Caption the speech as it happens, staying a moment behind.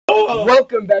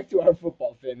Welcome back to our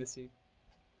football fantasy.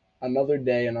 Another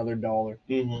day, another dollar.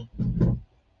 Mm-hmm.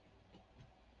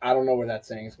 I don't know where that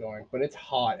saying's going, but it's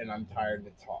hot and I'm tired.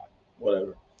 It's hot.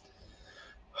 Whatever.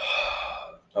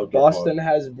 Boston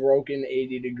has broken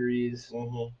 80 degrees,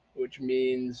 Mm-hmm. which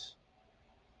means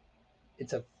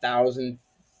it's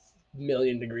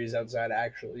 1,000,000,000 degrees outside,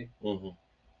 actually. Mm-hmm.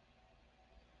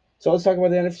 So let's talk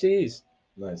about the NFC East.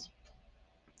 Nice.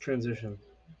 Transition.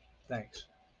 Thanks.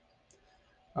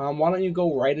 Why don't you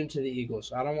go right into the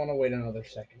Eagles? I don't want to wait another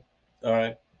second. All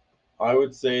right. I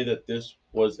would say that this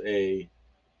was a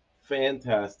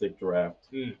fantastic draft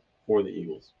for the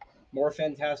Eagles. More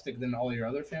fantastic than all your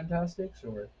other fantastics,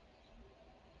 or?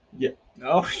 Yeah.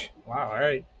 Oh, wow! All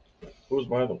right. Who was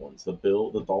my other ones? The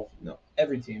Dolphins? No.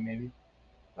 Every team, maybe.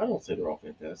 I don't say they're all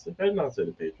fantastic. I did not say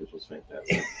the Patriots was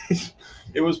fantastic.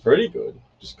 It was pretty good,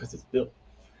 just because it's Bill.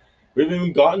 We haven't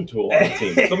even gotten to a lot of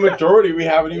teams. The majority we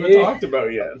haven't even talked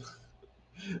about yet.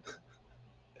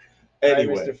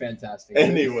 Anyway. Right, Mr. Fantastic.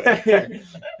 Anyway.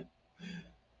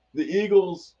 The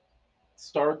Eagles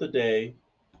start the day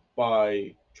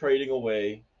by trading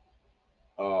away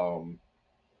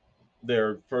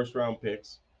their first round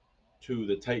picks to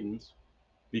the Titans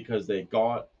because they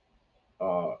got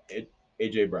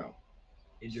AJ Brown.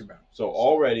 AJ Brown. So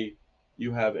already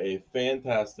you have a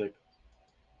fantastic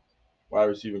wide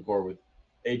receiving core with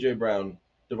AJ Brown,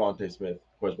 Devontae Smith,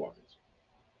 Quez Watkins.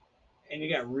 And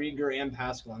you got Rieger and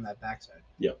Pascal on that backside.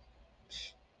 Yep.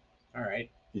 All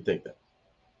right. You take that.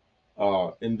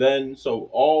 And then, so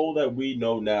all that we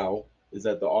know now is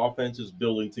that the offense is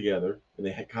building together, and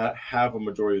they have a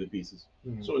majority of the pieces.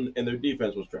 Mm-hmm. So, and their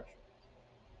defense was trash.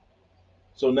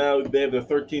 So now they have the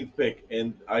 13th pick,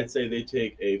 and I'd say they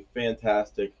take a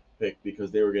fantastic pick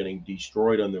because they were getting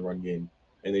destroyed on the run game,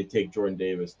 and they take Jordan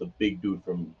Davis, the big dude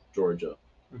from Georgia,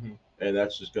 and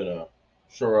that's just gonna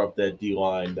shore up that D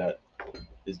line that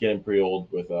is getting pretty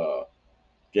old with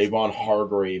Javon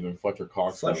Hargrave and Fletcher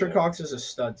Cox. Fletcher Cox is a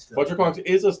stud still. Fletcher Cox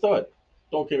is a stud.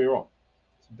 Don't get me wrong.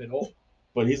 He's a bit old.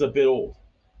 But he's a bit old.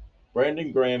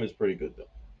 Brandon Graham is pretty good, though.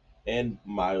 And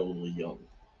mildly young.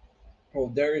 Well,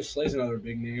 Darius Slay's another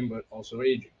big name, but also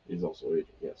aging. He's also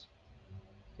aging, yes.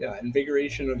 Yeah,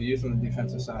 invigoration of youth on the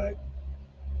defensive side.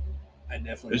 I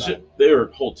definitely their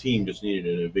whole team just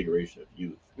needed an invigoration of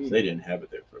youth. They didn't have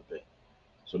it there for a bit.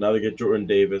 So now they get Jordan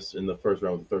Davis in the first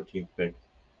round with the 13th pick.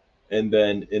 And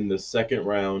then in the second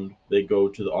round, they go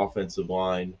to the offensive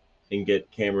line and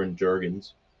get Cameron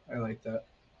Jurgens. I like that.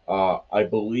 I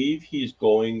believe he's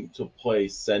going to play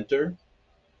center,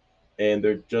 and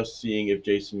they're just seeing if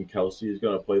Jason Kelsey is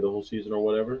going to play the whole season or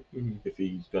whatever, if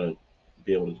he's going to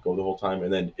be able to go the whole time.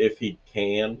 And then if he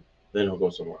can, then he'll go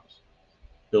somewhere else.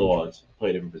 He'll play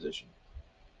a different position.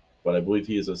 But I believe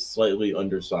he is a slightly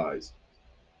undersized.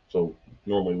 So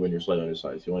normally when you're slightly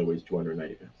undersized, he only weighs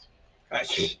 290 pounds.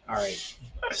 All right.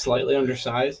 Slightly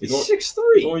undersized? He's 6'3".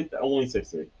 He's only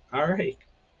 6'3". All right.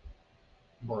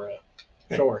 Bruh.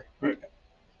 Sure.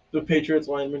 The Patriots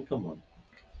lineman, come on.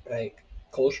 Like,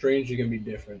 Cole Strange is going to be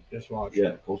different. Just watch.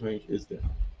 Yeah, Cole Strange is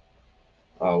different.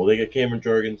 Well, they get Cameron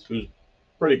Jurgens, who's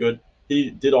pretty good.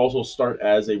 He did also start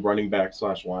as a running back /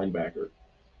 linebacker.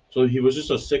 So he was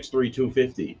just a 6'3",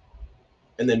 250,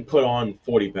 and then put on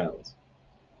 40 pounds.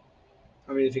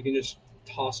 I mean, if he can just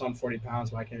toss on 40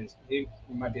 pounds, why can't he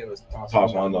might be able to toss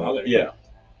on another. Yeah.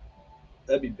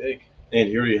 That'd be big. And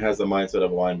he already has the mindset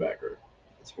of a linebacker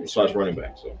 / running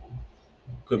back, so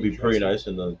could be pretty nice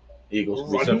in the Eagles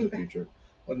could be set for the future.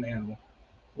 What an animal.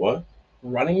 What?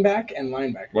 Running back and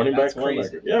linebacker. Running back and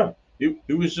linebacker. Yeah.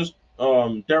 He was just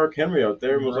Derrick Henry out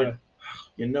there and was like,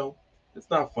 it's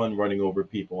not fun running over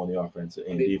people on the offensive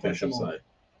and defensive side.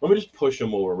 Let me just push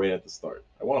him over right at the start.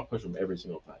 I want to push him every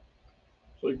single time.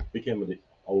 So he became an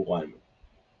old lineman.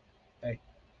 Hey.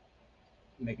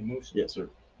 Making moves. Yes, sir.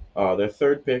 Their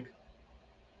third pick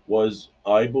was,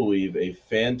 I believe, a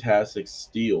fantastic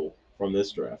steal from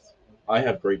this draft. I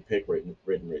have great pick written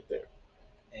right there.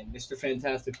 And Mr.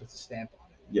 Fantastic puts a stamp on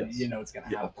it. Yes. You know it's going to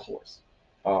happen. Of course.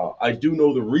 I do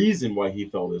know the reason why he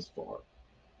fell this far.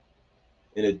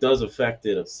 And it does affect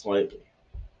it slightly.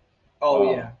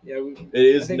 Oh, yeah. It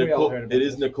is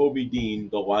Nakobe Dean,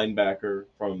 the linebacker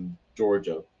from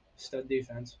Georgia. Stud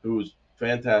defense. Who's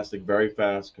fantastic, very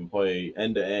fast, can play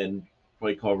end-to-end,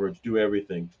 play coverage, do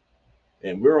everything.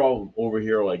 And we're all over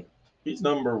here like, he's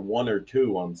number 1 or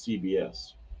 2 on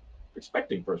CBS.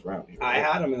 Expecting first round here. I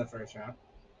had him in the first round.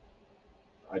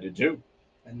 I did too.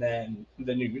 And then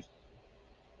the news.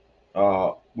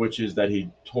 Which is that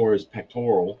he tore his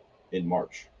pectoral in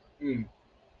March.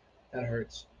 That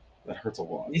hurts. That hurts a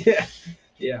lot. Yeah.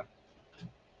 Yeah.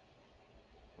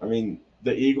 I mean,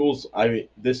 the Eagles. I mean,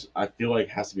 this I feel like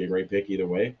has to be a great pick either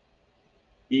way.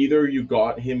 Either you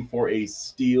got him for a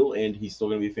steal and he's still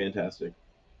going to be fantastic,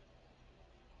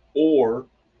 or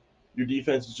your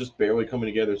defense is just barely coming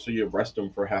together, so you rest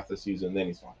him for half the season, and then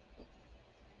he's fine.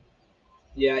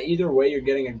 Yeah, either way, you're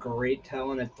getting a great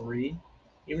talent at 3.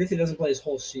 Even if he doesn't play his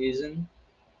whole season,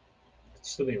 it'd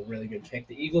still be a really good pick.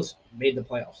 The Eagles made the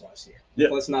playoffs last year. Yeah.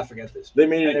 Let's not forget this. They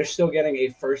made And it. they're still getting a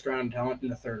first-round talent in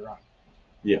the 3rd round.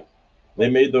 Yeah, they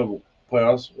made the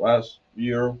playoffs last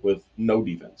year with no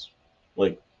defense,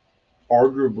 like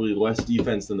arguably less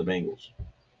defense than the Bengals.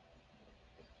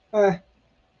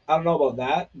 I don't know about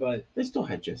that, but They still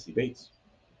had Jesse Bates.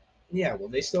 yeah, well,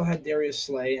 they still had Darius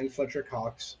Slay and Fletcher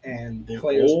Cox and They're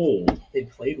players. old. They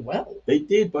played well. They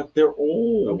did, but they're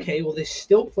old. Okay, well, they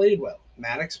still played well.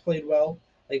 Maddox played well.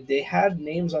 Like, they had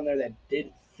names on there that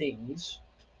did things.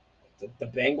 The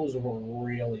Bengals were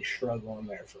really struggling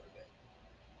there for a bit.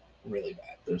 Really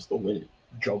bad. They're still winning.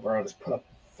 Joe Burrow just put up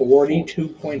 42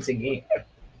 points a game.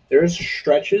 There's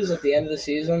stretches at the end of the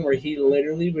season where he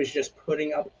literally was just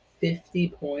putting up 50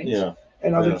 points, Yeah,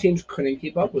 and other Yeah. teams couldn't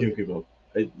keep up with you it keep up.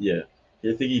 Yeah, I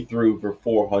think he threw for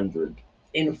 400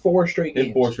 in 4 straight games.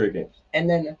 in 4 straight games, and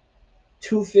then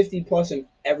 250 plus in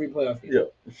every playoff game.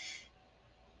 Yeah.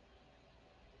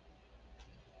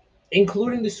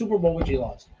 Including the Super Bowl, which he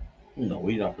lost. No,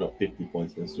 he not put up 50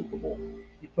 points in the Super Bowl.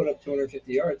 He put up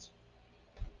 250 yards.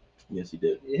 Yes, he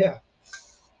did. Yeah.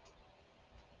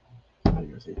 I'm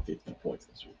gonna say 50 points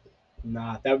in the Super Bowl.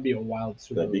 Nah, that would be a wild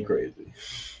Super That'd be Bowl. crazy.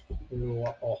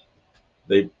 Oh,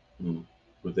 They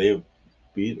would they have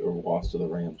beat or lost to the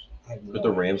Rams? I have no Could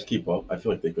the Rams idea. keep up? I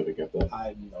feel like they could have kept that. I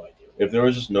have no idea. If there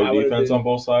was just no That would've defense been- on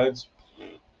both sides,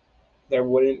 There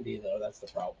wouldn't be, though. That's the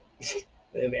problem.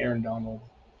 They have Aaron Donald,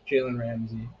 Jalen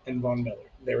Ramsey, and Von Miller.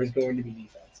 There is going to be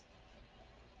defense.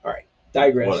 All right.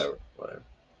 Digress. whatever.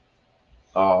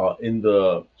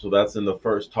 So that's in the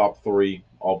first top 3,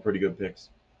 all pretty good picks.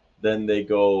 Then they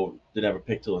didn't have a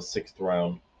pick till the 6th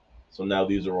round, so now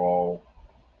these are all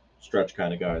stretch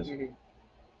kind of guys.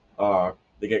 Mhm.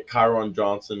 They get Kyron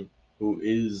Johnson, who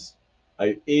is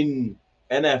in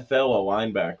NFL a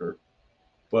linebacker,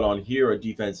 but on here a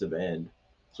defensive end.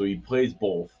 So he plays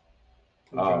both.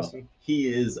 Interesting. He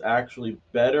is actually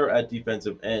better at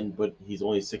defensive end, but he's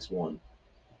only 6'1"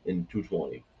 in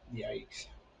 220. Yikes.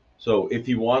 So if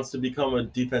he wants to become a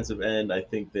defensive end, I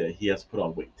think that he has to put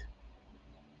on weight.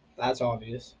 That's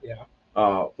obvious. Yeah.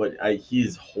 But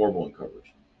he's horrible in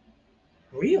coverage.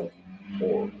 Really?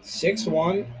 Horrible.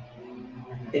 6'1".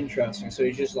 Interesting. So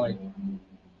he's just like,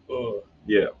 ugh.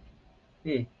 Yeah.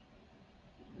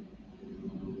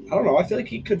 I don't know. I feel like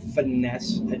he could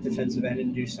finesse at defensive end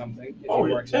and do something if he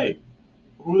works at it.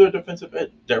 Who's their defensive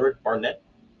end? Derek Barnett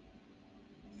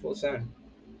Full send.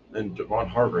 and Javon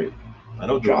Hargrave. I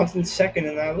know Johnson's second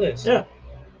in that list. Yeah.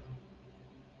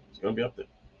 He's going to be up there.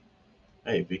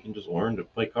 Hey, if he can just learn to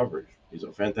play coverage, he's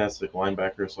a fantastic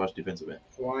linebacker / defensive end.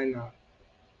 Why not?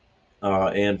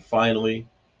 And finally,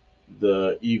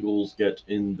 the Eagles get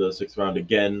in the 6th round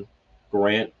again.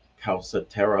 Grant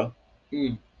Calcaterra,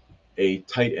 Mm. a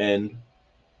tight end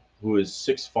who is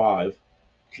 6'5".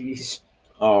 Jeez.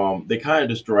 They kind of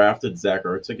just drafted Zach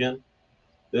Ertz again.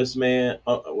 This man,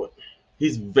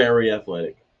 he's very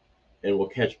athletic and will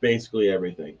catch basically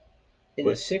everything. In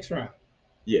the 6th round.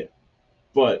 Yeah,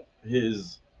 but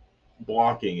his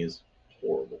blocking is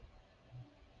horrible.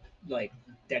 Like,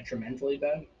 detrimentally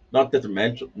bad? Not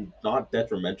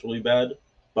detrimentally bad,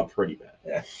 but pretty bad.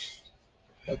 Yeah.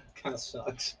 That kind of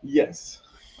sucks. Yes.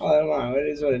 I don't know. It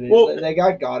is what it is. Well, They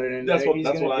got Goddard in there. that's what- He's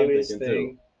that's going what to I'm do his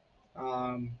thinking,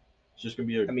 thing. It's just gonna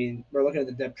be I mean, we're looking at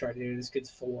the depth chart here. This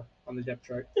kid's 4 on the depth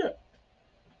chart.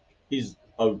 he's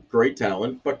a great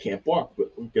talent, but can't block.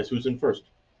 But guess who's in first?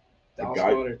 Dallas guy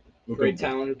Goddard. Who Great can,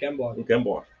 talent who can block. who can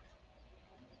block.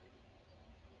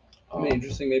 I mean,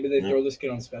 interesting. Maybe they yeah. throw this kid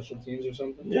on special teams or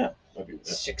something. Yeah, that'd be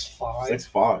 6'5".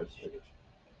 6'5".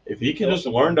 If he can Kill just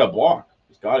someone. learn to block,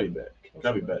 it's gotta be better.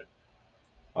 Gotta be better.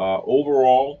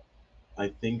 Overall, I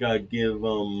think I'd give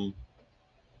him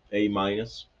A-.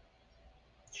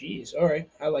 Jeez. All right.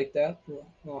 I like that. A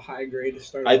little high grade to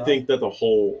start. I think that the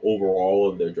whole overall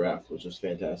of their draft was just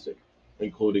fantastic,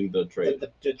 including the trade.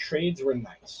 The trades were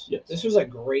nice. Yes. This was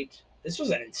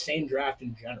an insane draft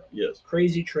in general. Yes,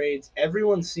 Crazy trades.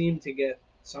 Everyone seemed to get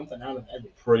something out of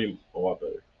everything. pretty a lot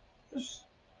better.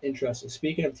 Interesting.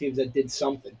 Speaking of teams that did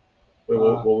something. Wait,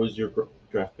 what was your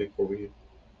draft pick for you?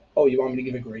 Oh, you want me to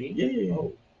give a grade? Yeah.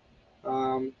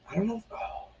 Oh. I don't know.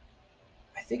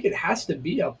 I think it has to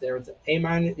be up there with the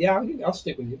A-. Yeah, I'll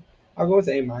stick with you. I'll go with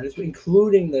A-,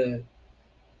 including the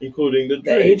Including the the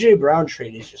trade. AJ Brown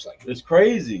trade is just like It's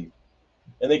crazy.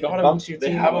 And they got It him. bumps your They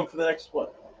team have up. him for the next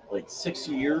what, like 6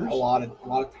 years? A lot of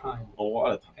time. A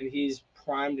lot of time And he's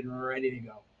primed and ready to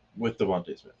go. with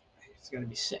Devontae Smith. It's gonna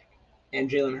be sick. And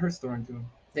Jalen Hurts throwing to him.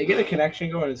 They get a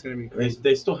connection going. It's gonna be crazy.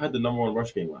 They still had the number 1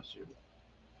 rush game last year.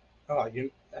 Oh,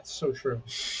 that's so true.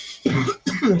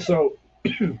 So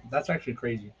that's actually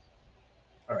crazy.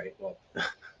 All right, well,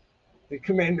 the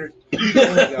Commanders.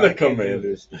 The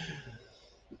Commanders.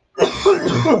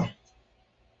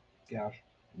 Gosh,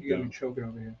 you gotta be choking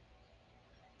over here.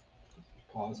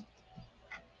 Pause.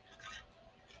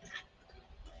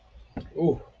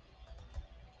 Oh,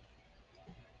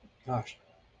 gosh.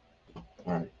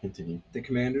 All right, continue. The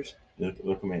Commanders.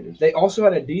 The Commanders. They also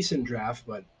had a decent draft,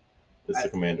 but it's the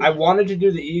Commanders. I wanted to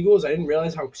do the Eagles. I didn't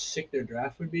realize how sick their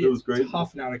draft would be. It was great. It's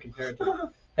tough now to compare it to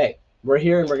them. Hey, we're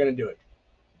here and we're gonna do it.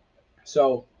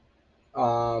 So,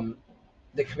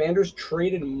 the Commanders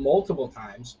traded multiple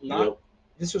times.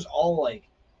 This was all like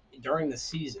during the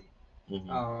season.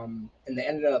 Mm-hmm. And they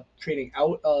ended up trading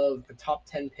out of a top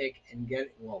 10 pick and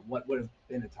getting what would have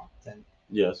been a top 10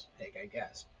 pick, I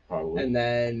guess. Probably. And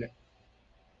then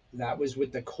that was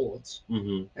with the Colts.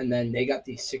 Mm-hmm. And then they got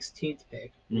the 16th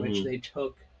pick, which they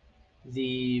took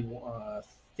the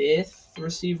 5th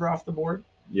receiver off the board.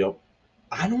 Yep.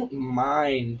 I don't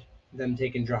mind them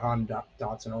taking Jahan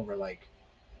Dotson over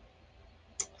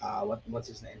what's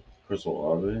his name? Chris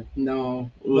Olave.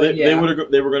 No, they were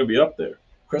going to be up there.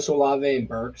 Chris Olave and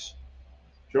Burks.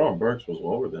 John Burks was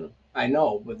lower than him. I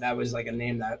know, but that was like a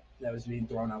name that was being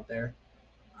thrown out there.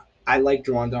 I like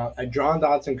Jahan Dotson. Jahan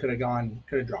Dotson could have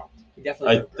dropped. He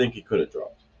definitely. I think he could have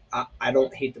dropped. I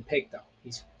don't hate the pick though.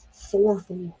 He's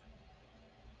 4'4".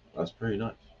 That's pretty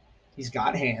nice. He's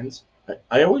got hands.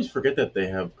 I always forget that they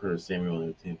have Curtis Samuel on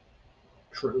their team.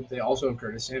 True. They also have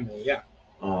Curtis Samuel. Yeah.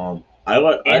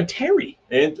 Terry.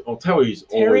 Terry's always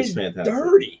fantastic.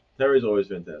 Dirty. Terry's always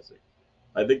fantastic.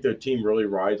 I think their team really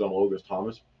rides on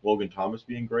Logan Thomas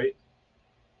being great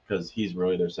because he's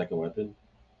really their second weapon.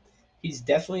 He's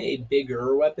definitely a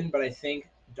bigger weapon, but I think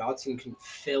Dotson can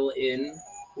fill in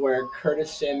where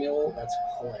Curtis Samuel. That's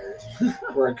hilarious.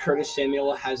 Where Curtis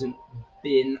Samuel hasn't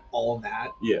been all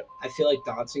that. Yeah. I feel like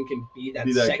Dotson can be that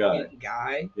second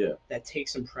guy that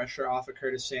takes some pressure off of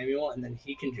Curtis Samuel, and then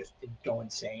he can just go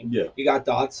insane. Yeah. You got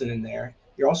Dotson in there.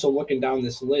 You're also looking down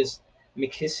this list.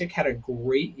 McKissick had a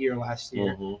great year last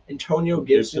year. Mm-hmm. Antonio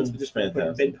Gibson's just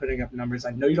been putting up numbers.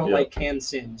 I know you don't like Cam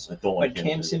Sims, but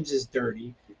Cam Sims is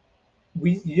dirty.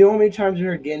 You know how many times we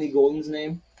heard Gandy Golden's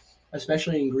name,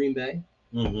 especially in Green Bay?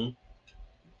 Mm-hmm.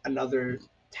 Another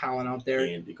talent out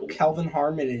there. Kelvin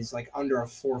Harmon is like under a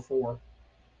 4.4.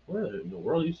 Where in the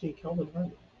world are you seeing Kelvin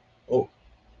Harmon?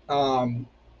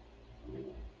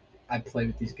 I play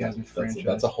with these guys in franchise.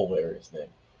 That's a hilarious name.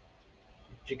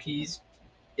 Jaquez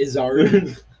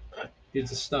Izzard.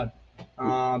 He's a stud.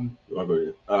 I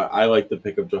like the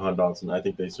pick of Jahan Dotson. I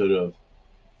think they should have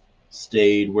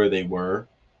stayed where they were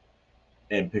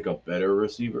and pick a better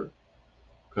receiver.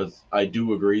 Because I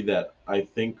do agree that I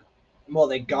think. Well,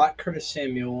 they got Curtis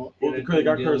Samuel. They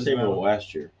got Curtis Samuel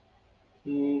last year.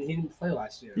 He didn't play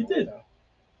last year. He did. Though.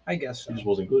 I guess so. He just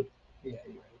wasn't good. Yeah,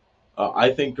 you're right.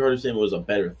 I think Curtis Samuel was a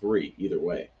better 3 either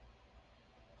way.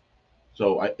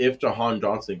 So if Jahan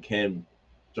Dotson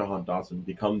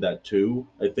become that 2,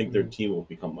 I think their team will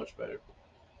become much better.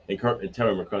 And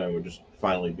Terry McLaurin would just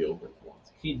finally be over it for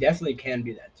once. He definitely can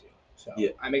be that too. So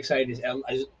I'm excited.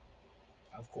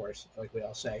 Of course, like we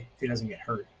all say, if he doesn't get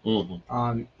hurt.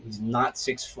 Mm-hmm. He's not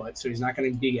 6 foot, so he's not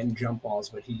going to be getting jump balls,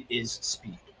 but he is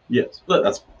speed. Yes,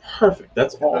 that's perfect.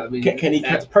 That's all. Can he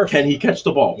catch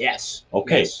the ball? Yes.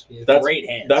 Okay. Yes. That's great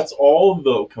hands. That's all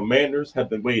the Commanders have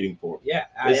been waiting for. Yeah.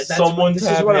 This is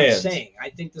what I'm saying.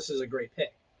 I think this is a great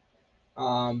pick.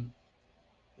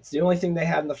 It's the only thing they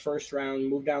had in the first round.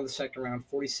 Moved down to the second round,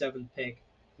 47th pick,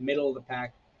 middle of the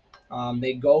pack.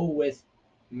 They go with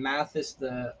Mathis.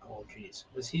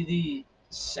 Was he the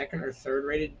second or third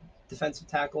rated defensive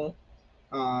tackle?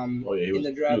 In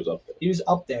the draft. He was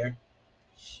up there.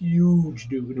 Huge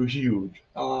dude. Huge.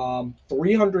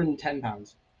 310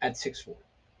 pounds at 6'4".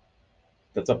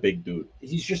 That's a big dude.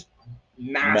 He's just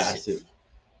massive.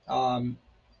 How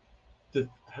do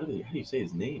you say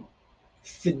his name?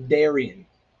 Fidarian.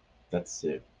 That's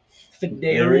sick.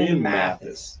 Fidarian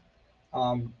Mathis.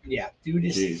 Dude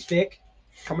is thick,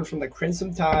 coming from the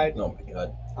Crimson Tide. Oh my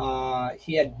god.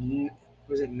 He had,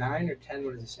 was it 9 or 10?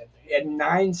 What does it say? He had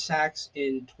 9 sacks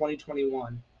in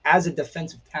 2021 as a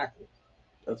defensive tackle.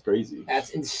 That's crazy. That's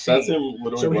insane. That's him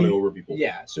literally running over people.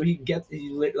 Yeah, so if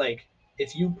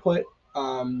you put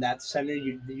that center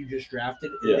you just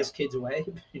drafted in this kid's way,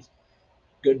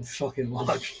 good fucking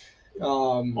luck.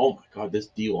 Oh my God, this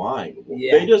D line.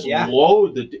 Yeah, They just yeah.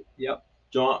 load the Yep.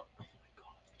 John. Oh my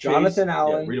God. Chase. Jonathan Yeah,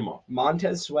 Allen, read them off.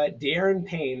 Montez Sweat, Darren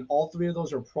Payne, all three of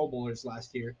those are Pro Bowlers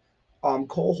last year.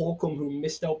 Cole Holcomb, who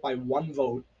missed out by one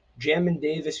vote. Jamin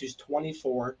Davis, who's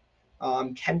 24.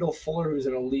 Kendall Fuller, who's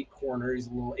an elite corner. He's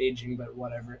a little aging, but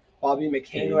whatever. Bobby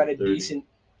McCain, who had a 30.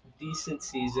 decent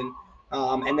season.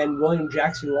 And then William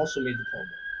Jackson, who also made the Pro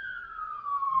Bowl.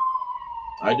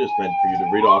 I just meant for you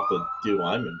to read off the D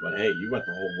linemen, but hey, you went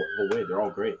the whole way. They're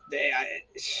all great.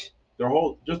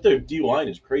 Their D line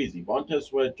is crazy. Montez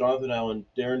Sweat, Jonathan Allen,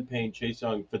 Darren Payne, Chase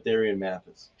Young, Fadarian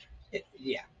Mathis.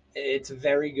 Yeah, it's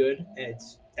very good.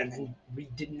 And then we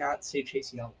did not say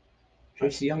Chase Young.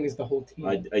 Chase Young is the whole team.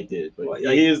 I did, but Well,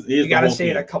 he is you the got to whole say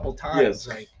team. it a couple times. Yes.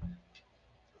 Like,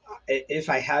 if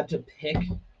I had to pick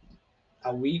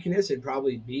a weakness, it'd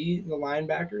probably be the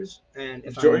linebackers. And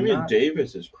if Jermaine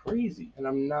Davis is crazy. And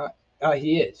I'm not.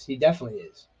 He is. He definitely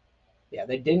is. Yeah,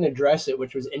 they didn't address it,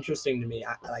 which was interesting to me.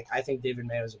 I think David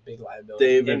Mayo is a big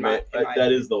liability.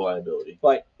 That is the liability.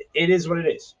 But it is what it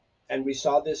is. And we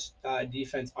saw this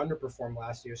defense underperform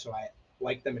last year, so I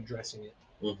like them addressing it.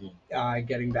 Mm-hmm.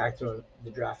 Getting back to the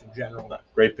draft in general.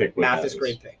 Great pick. Mathis,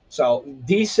 great pick. So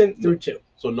decent through two.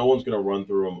 So no one's going to run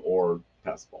through them or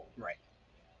pass the ball. Right.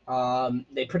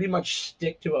 They pretty much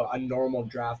stick to a normal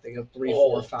draft. They go 3,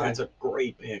 4, 5. That's a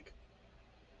great pick.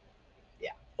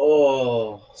 Yeah.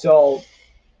 Oh. So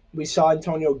we saw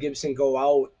Antonio Gibson go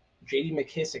out. J.D.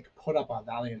 McKissick put up a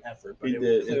valiant effort, but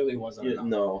it clearly wasn't enough.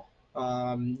 No.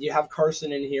 You have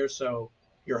Carson in here, so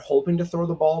you're hoping to throw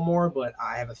the ball more, but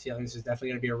I have a feeling this is definitely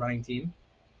going to be a running team.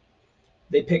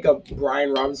 They pick up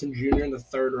Brian Robinson Jr. in the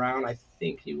third round. I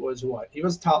think he was what? He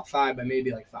was top 5 by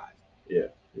maybe like 5. Yeah.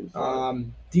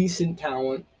 Decent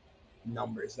talent.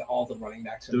 Numbers. All the running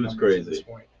backs are numbers crazy at this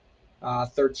point.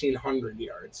 1,300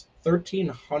 yards.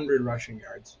 1,300 rushing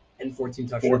yards. And 14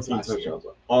 touchdowns last year.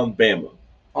 On Bama.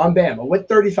 On Bama, with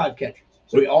 35 catches.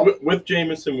 So with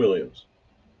Jamison Williams.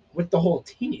 With the whole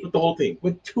team.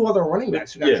 With 2 other running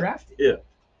backs who got drafted. Yeah.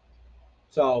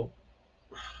 So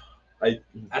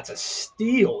that's a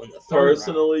steal in the third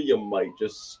Personally, round. You might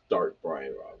just start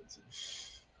Brian Robinson.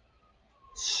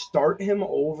 Start him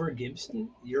over Gibson?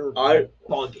 You're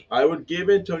bugging. I would give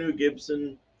Antonio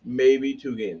Gibson maybe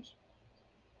 2 games.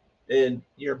 And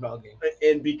you're bugging.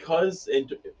 And because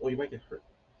he might get hurt.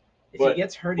 If he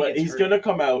gets hurt, he's going to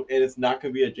come out, and it's not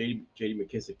going to be a J.D.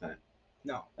 McKissick time.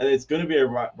 No. And it's going to be a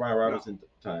Brian Robinson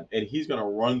time, and he's going to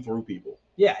run through people.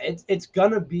 Yeah, it's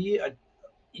going to be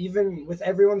even with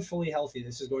everyone fully healthy,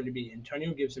 this is going to be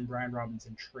Antonio Gibson, Brian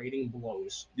Robinson trading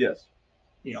blows. Yes.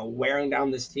 Wearing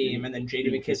down this team, and then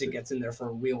J.D. McKissick gets in there for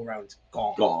a wheel round. It's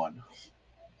gone.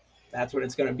 That's what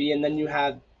it's going to be. And then you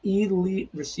have elite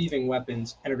receiving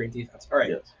weapons and a great defense. All right.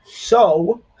 Yes.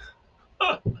 So,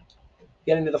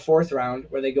 get into the fourth round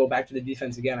where they go back to the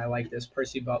defense again. I like this.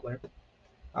 Percy Butler.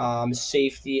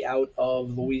 Safety out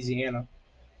of Louisiana.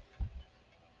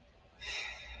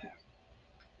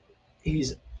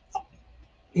 He's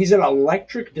an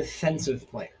electric defensive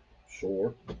player.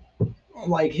 Sure.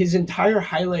 Like, his entire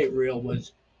highlight reel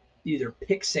was either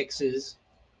pick sixes,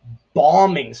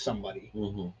 bombing somebody,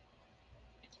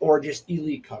 or just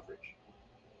elite coverage.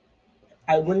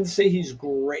 I wouldn't say he's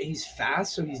great. He's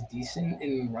fast, so he's decent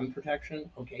in run protection.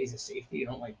 Okay, he's a safety. You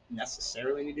don't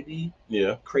necessarily need to be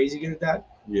crazy good at that.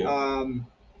 Yeah.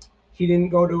 He didn't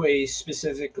go to a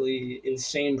specifically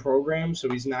insane program, so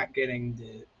he's not getting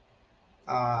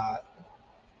the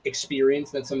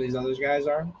experience that some of these other guys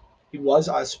are. He was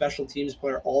a special teams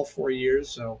player all 4 years,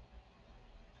 so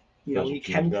he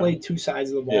can play 2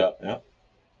 sides of the ball. Yeah.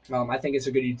 I think it's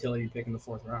a good utility pick in the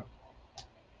 4th round.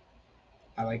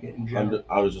 I like it in general.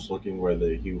 I was just looking where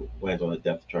he lands on the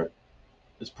depth chart.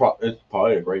 It's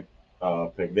probably a great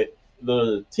pick.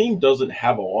 The team doesn't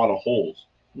have a lot of holes.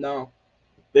 No.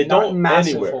 They don't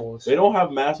massive anywhere. Holes. They don't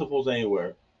have massive holes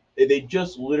anywhere. They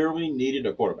just literally needed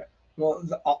a quarterback. Well,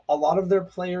 a lot of their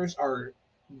players are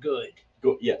good.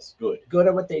 Yes, good. Good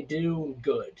at what they do,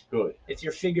 good. Good. If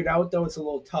you're figured out, though, it's a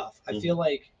little tough. I feel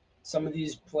like some of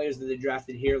these players that they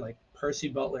drafted here, like Percy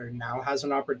Butler, now has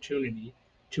an opportunity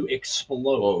to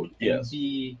explode and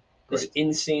be this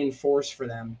insane force for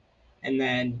them. And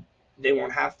then they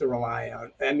won't have to rely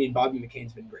on... I mean, Bobby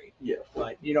McCain's been great. Yeah.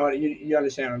 But you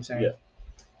understand what I'm saying?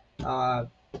 Yeah.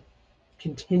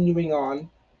 Continuing on,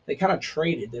 they kind of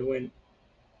traded. They went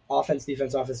offense,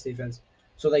 defense.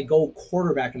 So they go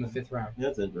quarterback in the 5th round.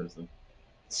 That's interesting.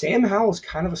 Sam Howell's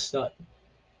kind of a stud.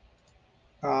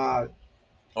 Oh,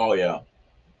 yeah.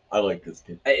 I like this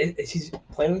kid. He's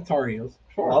playing with Tar Heels.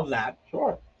 Sure. Love that.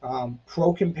 Sure.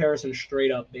 Pro comparison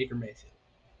straight up Baker Mayfield.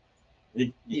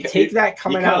 You take that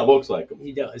coming he kind out. of looks like him.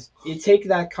 He does. You take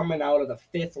that coming out of the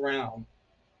 5th round.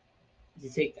 You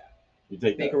take that. You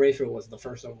take Baker that. Mayfield was the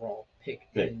first overall pick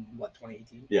in what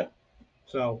 2018. Yeah.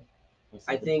 So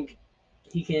I think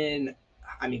he can.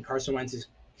 I mean, Carson Wentz is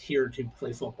here to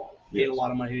play football. Paid a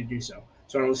lot of money to do so.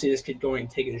 So I don't see this kid going and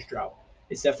taking his drought.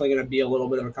 It's definitely going to be a little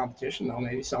bit of a competition, though.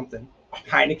 Maybe something.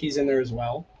 Heineke's in there as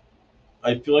well.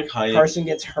 I feel like Carson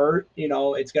gets hurt. You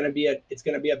know, it's going to be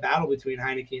a battle between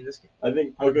Heineke and this kid. I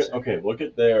think look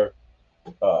at their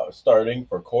starting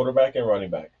for quarterback and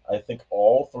running back. I think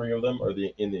all three of them are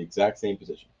in the exact same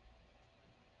position.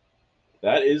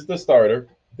 That is the starter.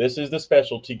 This is the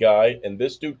specialty guy, and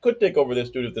this dude could take over this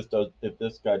dude if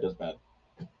this guy does bad.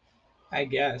 I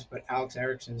guess, but Alex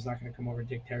Erickson is not going to come over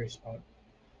Dick Terry's spot.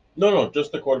 No,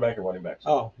 just the quarterback and running backs.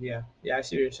 Oh yeah, I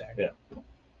see what you're saying.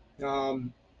 Yeah.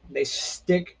 They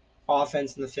stick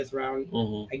offense in the 5th round.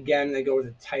 Mm-hmm. Again, they go with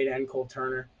a tight end, Cole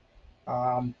Turner.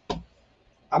 I'm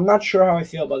not sure how I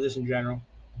feel about this in general.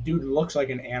 Dude looks like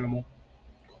an animal.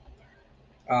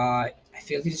 I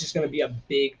feel like he's just going to be a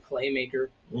big playmaker.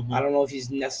 Mm-hmm. I don't know if he's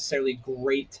necessarily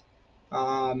great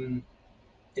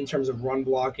in terms of run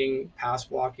blocking, pass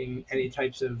blocking, any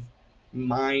types of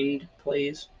mind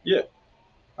plays. Yeah.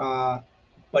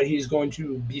 But he's going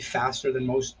to be faster than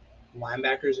most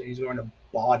linebackers, and he's going to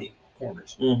body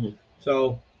corners. Mm-hmm.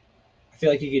 So I feel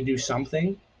like he could do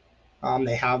something.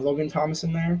 They have Logan Thomas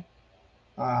in there.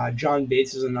 John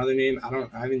Bates is another name. I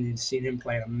haven't even seen him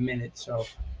play in a minute. So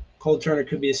Cole Turner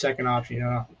could be a second option. You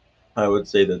know. I would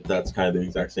say that's kind of the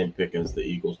exact same pick as the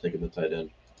Eagles taking the tight end.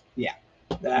 Yeah.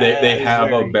 They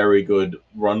have a very good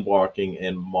run blocking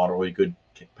and moderately good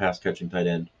pass catching tight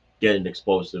end. Get an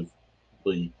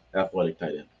explosively athletic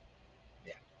tight end.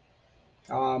 Yeah.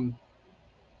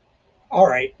 All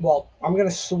right. Well, I'm going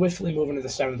to swiftly move into the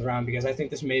 7th round because I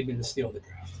think this may have been the steal of the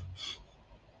draft.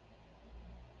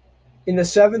 In the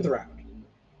 7th round,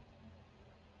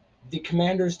 the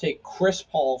Commanders take Chris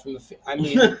Paul from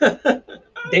the.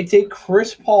 They take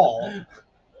Chris Paul,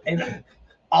 an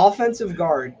offensive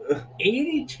guard,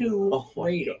 82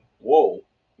 rating. God. Whoa.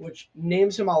 Which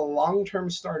names him a long-term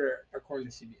starter according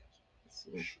to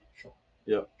CBS. Sure.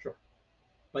 Yeah. Sure.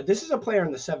 But this is a player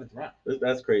in the 7th round.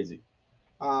 That's crazy.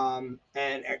 And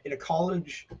in a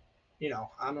college,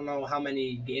 I don't know how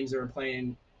many games they were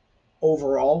playing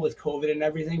overall with COVID and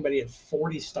everything, but he had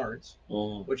 40 starts,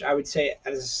 which I would say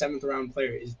as a 7th round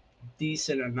player is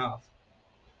decent enough.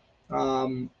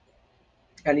 And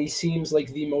he seems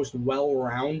like the most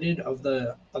well-rounded of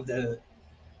the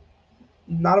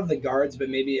not of the guards, but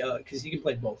maybe because he can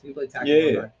play both. He can play tackle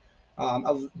or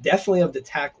guard. Definitely of the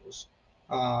tackles.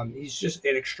 He's just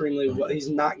an extremely well. He's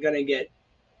not gonna get.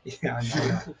 Yeah, I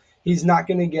know. He's not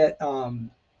gonna get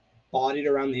bodied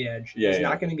around the edge. He's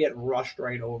not gonna get rushed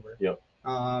right over. Yep.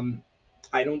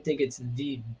 I don't think it's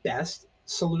the best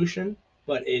solution,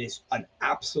 but it is an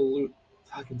absolute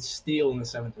fucking steal in the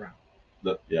 7th round.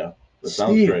 That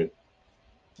sounds great.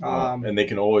 And they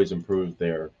can always improve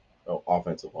their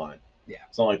offensive line. Yeah.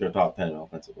 It's not like they're top 10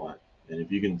 offensive line. And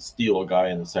if you can steal a guy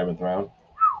in the 7th round,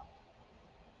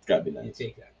 it's got to be nice. You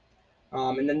take that.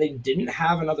 And then they didn't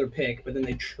have another pick, but then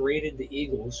they traded the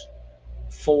Eagles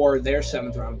for their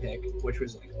 7th round pick, which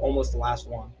was like almost the last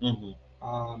one.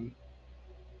 Mm-hmm.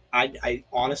 I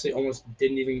honestly almost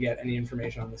didn't even get any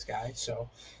information on this guy, so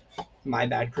my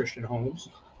bad, Christian Holmes.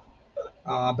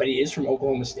 But he is from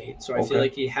Oklahoma State, so I feel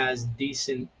like he has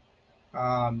decent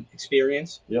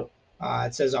experience. Yep.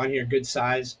 It says on here, good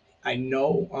size. I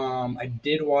know. I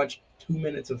did watch 2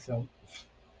 minutes of film.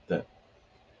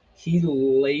 He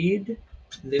laid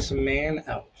this man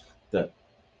out.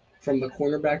 From the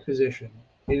cornerback position.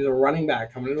 He's a running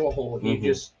back coming into a hole. He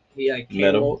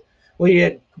came over. Well, he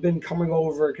had been coming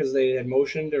over because they had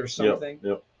motioned or something.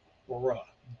 Yep. Bruh,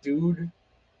 dude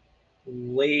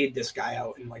laid this guy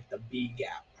out in like the B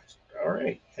gap. I was like, all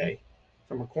right, hey,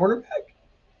 from a cornerback,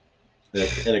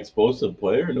 an explosive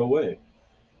player? No way.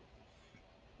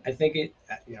 I think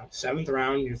 7th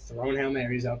round, you're throwing Hail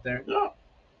Marys out there. Yeah.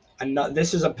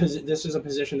 This is a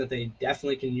position that they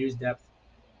definitely can use depth.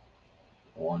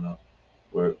 Why not?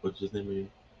 What's his name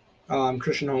again?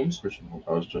 Christian Holmes. Christian Holmes.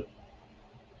 I was trying.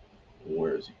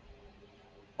 Where is he?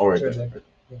 Oh, right there.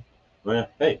 Yeah. Oh, yeah.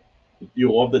 Hey,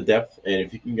 you love the depth, and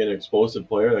if you can get an explosive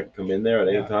player that can come in there at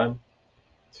any time,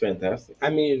 it's fantastic. I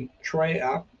mean, Troy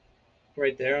App,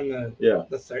 right there in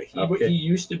the third. He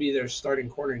used to be their starting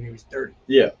corner, and he was 30.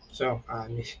 Yeah. So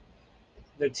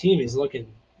their team is looking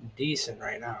decent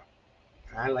right now.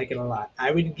 I like it a lot.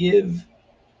 I would give.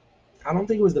 I don't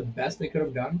think it was the best they could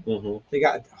have done. Mm-hmm. They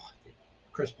got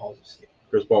Chris Paul's a steal.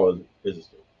 Chris Paul is a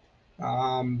steal.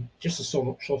 Just a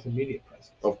social media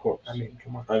presence. Of course. I mean,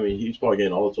 come on. I mean, he's probably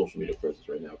getting all the social media presence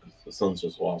right now because the Suns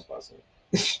just lost last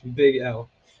night. Big L.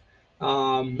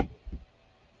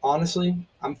 Honestly,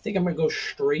 I'm gonna go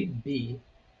straight B.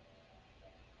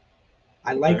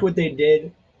 I like what they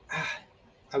did.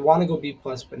 I want to go B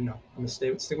plus, but no, I'm gonna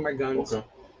stick with my guns. Okay.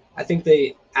 I think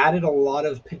they added a lot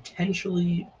of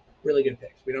potentially really good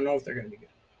picks. We don't know if they're gonna be good.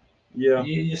 Yeah.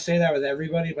 You say that with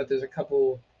everybody, but there's a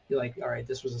couple you're like, all right,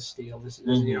 this was a steal. This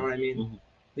is, you know what I mean? Mm-hmm.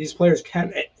 These players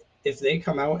can, if they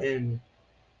come out and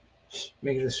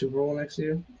make it to the Super Bowl next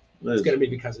year, it's gonna be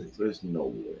because of these. There's no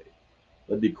way.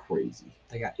 That'd be crazy.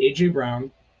 They got AJ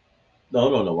Brown.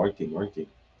 No, wrong team.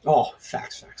 Oh,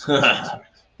 facts.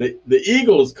 The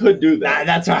Eagles could do that.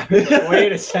 That's right.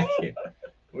 Wait a second.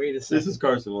 This is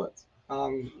Carson Wentz.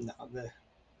 No,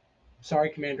 sorry,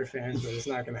 Commander fans, but it's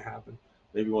not gonna happen.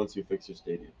 Maybe once you fix your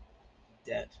stadium.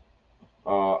 Dead.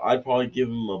 I'd probably give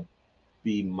him a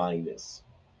B minus.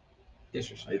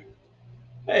 Disrespect.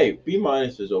 Hey, B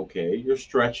minus is okay. You're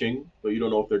stretching, but you don't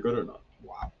know if they're good or not.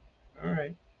 Wow. All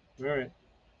right.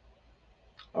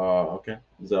 Okay.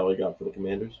 Is that all you got for the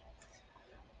Commanders?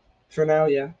 For now,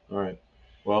 yeah. All right.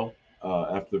 Well,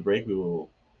 after the break, we will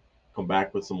come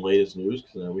back with some latest news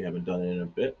because we haven't done it in a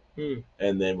bit.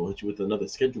 And then we'll hit you with another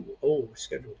schedule. Oh,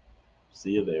 schedule.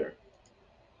 See you there.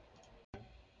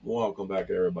 Welcome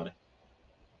back, everybody,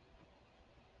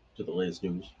 to the latest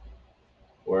news,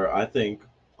 where I think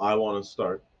I want to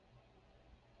start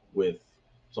with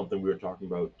something we were talking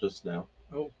about just now.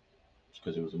 Oh. Just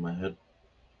because it was in my head.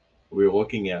 We were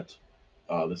looking at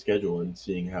the schedule and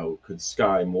seeing how could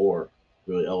Sky Moore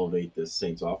really elevate this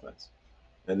Saints offense.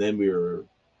 And then we were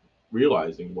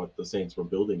realizing what the Saints were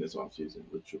building this offseason,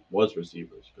 which was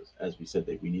receivers, because as we said,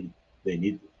 they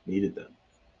needed them.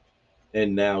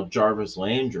 And now Jarvis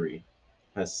Landry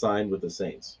has signed with the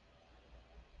Saints.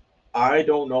 I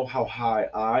don't know how high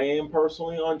I am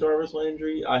personally on Jarvis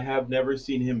Landry. I have never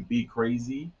seen him be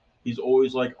crazy. He's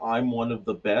always like, I'm one of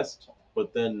the best,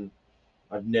 but then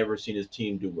I've never seen his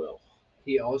team do well.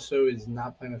 He also is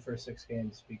not playing the first 6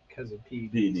 games because of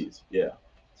PEDs. Yeah.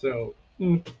 So,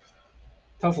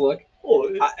 tough look.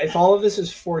 If all of this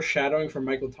is foreshadowing for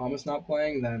Michael Thomas not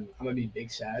playing, then I'm going to be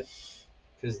big sad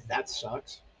because that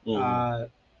sucks. And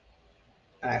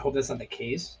I hope that's not the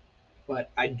case.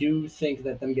 But I do think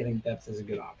that them getting depth is a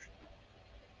good option.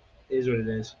 It is what it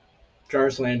is.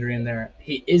 Jarvis Landry in there.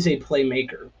 He is a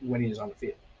playmaker when he's on the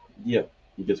field. Yeah,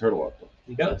 he gets hurt a lot, though.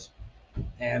 He does.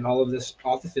 And all of this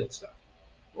off the field stuff.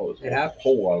 Well, it happens. A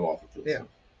whole lot of off the field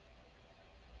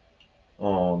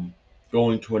stuff.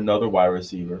 Going to another wide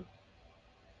receiver.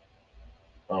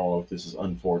 I don't know if this is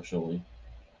unfortunately,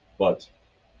 but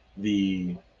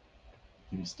he's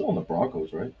still in the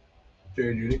Broncos, right?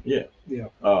 Jerry Jeudy? Yeah.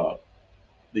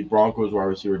 The Broncos wide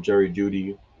receiver Jerry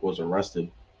Jeudy was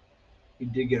arrested. He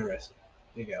did get arrested.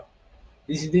 There you go.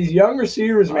 These young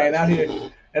receivers, man, out here,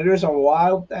 and doing some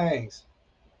wild things.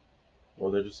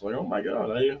 Well, they're just like, oh my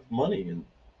god, I have money and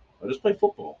I just play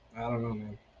football. I don't know,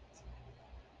 man.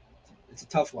 It's a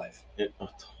tough life. A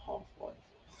tough life.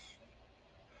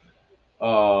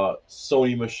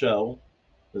 Sony Michel.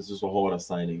 This is a whole lot of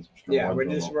signings. Yeah,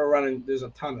 we're running. There's a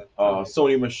ton of.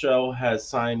 Sony Michel has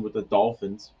signed with the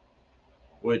Dolphins,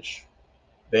 which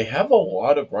they have a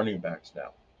lot of running backs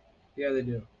now. Yeah, they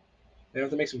do. They have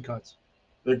to make some cuts.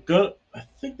 They're good. I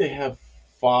think they have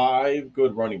 5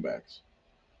 good running backs.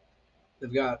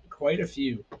 They've got quite a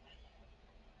few.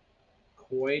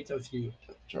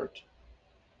 Chart.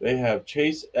 They have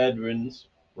Chase Edmonds,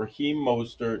 Raheem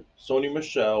Mostert, Sony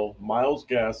Michel, Myles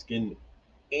Gaskin,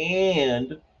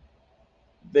 and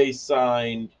they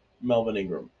signed Melvin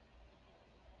Ingram.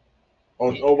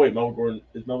 Oh wait, Melvin Gordon.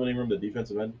 Is Melvin Ingram the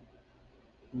defensive end?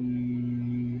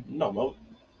 No,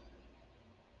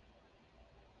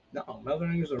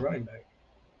 Melvin Ingram's a running back.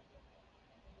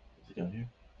 Is he down here?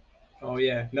 Oh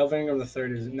yeah, Melvin Ingram the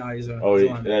third is no, he's a.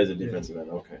 That is a defensive end.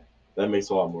 Okay, that makes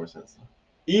a lot more sense.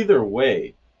 Either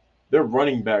way, their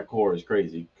running back core is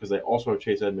crazy because they also have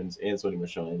Chase Edmonds and Sony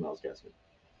Michel and Myles Gaskin.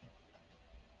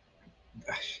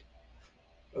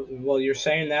 Well, you're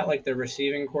saying that like the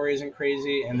receiving core isn't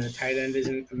crazy and the tight end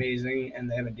isn't amazing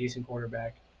and they have a decent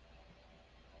quarterback.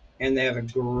 And they have a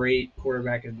great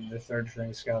quarterback in the third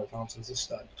string. Skylar Thompson's a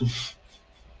stud.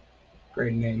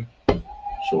 Great name.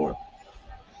 Sure.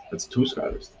 That's 2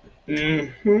 Skylars.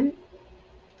 3,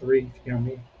 if you know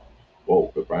me.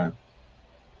 Whoa, good Brian.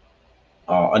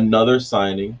 Another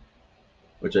signing,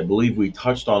 which I believe we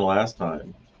touched on last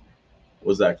time,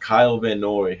 was that Kyle Van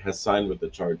Noy has signed with the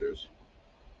Chargers.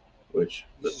 Which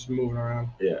he's just moving around.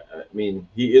 Yeah, I mean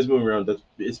he is moving around.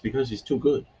 It's because he's too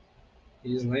good.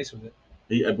 He's nice with it.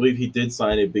 I believe he did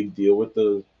sign a big deal with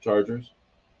the Chargers.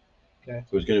 Okay.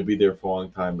 So he's going to be there for a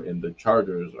long time, and the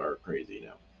Chargers are crazy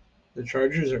now. The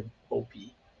Chargers are OP.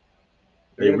 They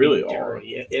They're gonna really be are.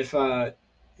 dirty. If why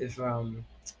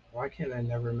can't I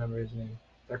never remember his name?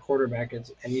 Their quarterback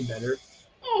is any better,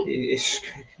 it's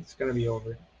it's gonna be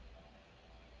over.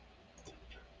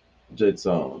 It's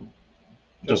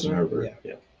Justin Herbert.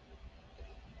 Yeah.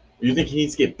 You think he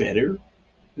needs to get better?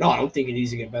 No, I don't think it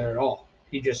needs to get better at all.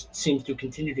 He just seems to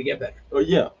continue to get better. Oh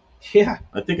yeah. Yeah.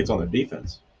 I think it's on their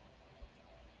defense.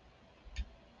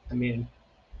 I mean,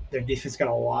 their defense got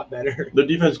a lot better. Their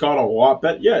defense got a lot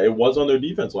better. Yeah, it was on their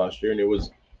defense last year, and it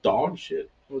was dog shit.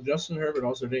 Well, Justin Herbert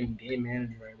also didn't game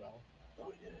manage very well.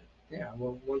 Oh yeah. Yeah.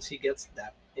 Well, once he gets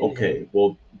that. Okay.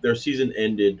 Well, their season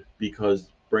ended because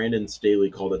Brandon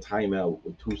Staley called a timeout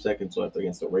with 2 seconds left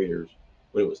against the Raiders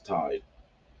when it was tied.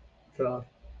 So,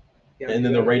 And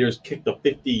then the Raiders kicked the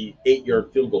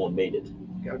 58-yard field goal and made it.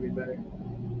 Gotta be better.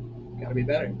 Gotta be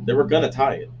better. They were gonna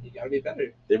tie it. You gotta be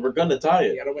better. They were gonna tie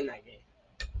You it. gotta win that game.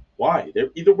 Why?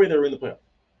 Either way, they were in the playoff.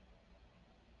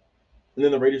 And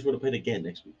then the Raiders would have played again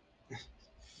next week.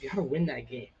 You gotta win that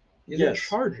game. These Yes. are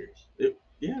Chargers.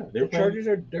 Yeah, The Chargers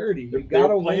are dirty. You they're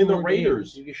gotta playing win the more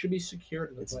Raiders. games. You should be secure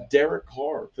to the It's playoffs. Derek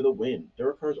Carr for the win.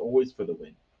 Derek Carr's always for the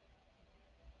win.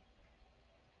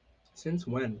 Since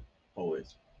when?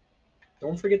 Always.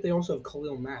 Don't forget they also have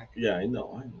Khalil Mack. Yeah, I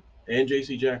know. And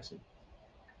J.C. Jackson.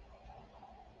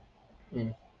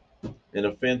 Mm. And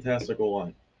a fantastical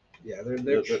line. Yeah, they're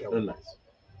nice.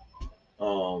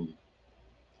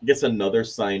 Gets another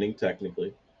signing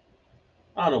technically.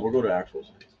 I don't know. We'll go to actual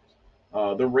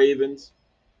signings. The Ravens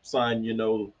signed,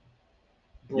 Bruh,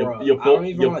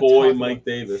 your boy Mike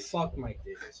Davis. Fuck Mike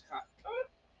Davis.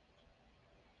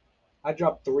 I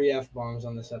dropped 3 F-bombs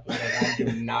on this episode. I do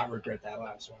not regret that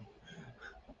last one.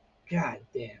 God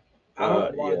damn. I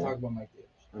don't want to talk about Mike Davis.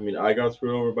 I mean, I got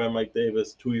screwed over by Mike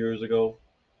Davis 2 years ago.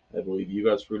 I believe you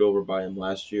got screwed over by him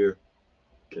last year.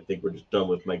 I think we're just done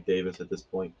with Mike Davis at this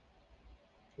point.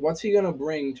 What's he going to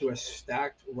bring to a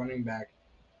stacked running back?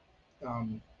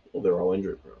 Well, they're all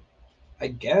injured, bro. I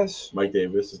guess. Mike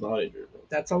Davis is not injured, bro.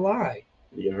 That's a lie.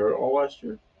 Did he get hurt all last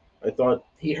year? I thought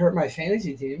he hurt my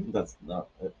fantasy team. That's not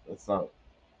the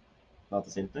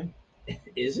same thing.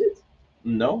 Is it?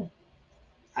 No.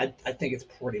 I think it's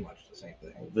pretty much the same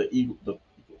thing.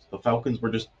 The Falcons were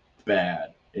just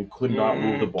bad and could not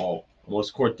move the ball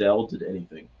unless Cordell did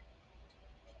anything.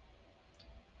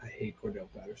 I hate Cordell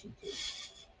Patterson too.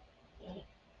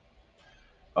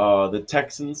 The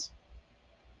Texans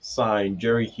signed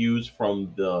Jerry Hughes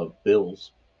from the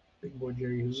Bills. Big boy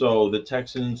Jerry Hughes. So the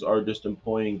Texans are just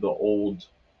employing the old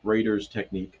Raiders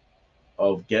technique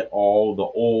of get all the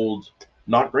old,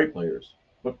 not great players,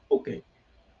 but okay.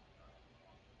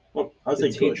 Well, I'd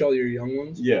say teach good. all your young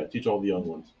ones? Yeah, teach all the young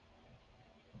ones.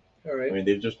 All right. I mean,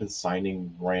 they've just been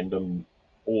signing random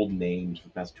old names for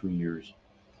the past 2 years.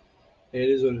 It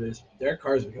is what it is. Derek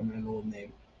Carr's becoming an old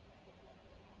name.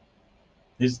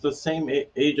 He's the same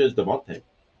age as Devontae.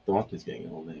 Devontae's getting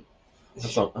an old name.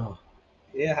 That's not,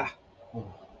 Yeah.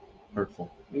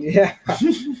 Hurtful. Yeah.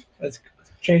 Let's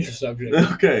change the subject.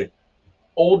 Okay.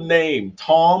 Old name,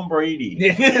 Tom Brady.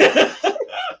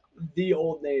 The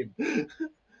old name.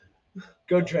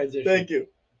 Good transition. Thank you.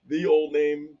 The old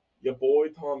name, your boy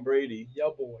Tom Brady. Ya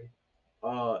boy.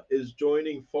 Is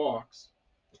joining Fox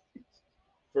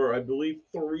for, I believe,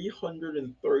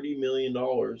 $330 million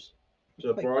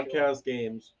to broadcast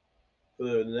games for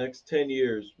the next 10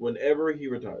 years whenever he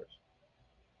retires.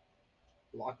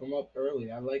 Lock him up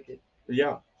early. I like it.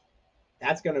 Yeah.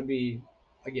 That's going to be,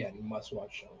 again,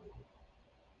 must-watch show.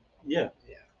 Yeah.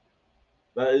 Yeah.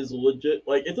 That is legit.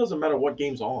 Like, it doesn't matter what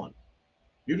game's on.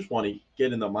 You just want to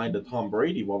get in the mind of Tom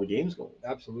Brady while the game's going.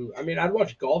 Absolutely. I mean, I'd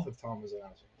watch golf if Tom was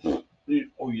announcing.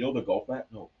 Oh, you know the golf match?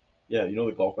 No. Yeah, you know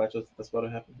the golf match that's about to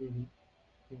happen?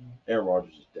 Mm-hmm. Mm-hmm. Aaron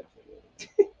Rodgers is definitely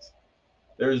winning.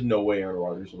 There is no way Aaron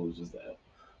Rodgers loses that.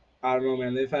 I don't know,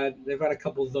 man. They've had a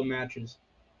couple of the matches.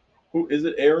 Who is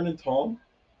it? Aaron and Tom?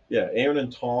 Yeah, Aaron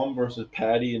and Tom versus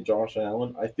Patty and Josh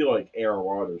Allen. I feel like Aaron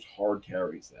Rodgers hard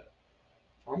carries that.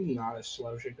 I'm not a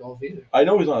slouch at golf either. I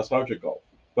know he's not a slouch at golf,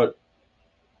 but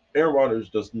Aaron Rodgers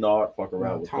does not fuck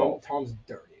around with golf. Tom's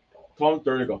dirty at golf. Tom's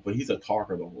dirty at golf, but he's a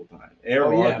talker the whole time.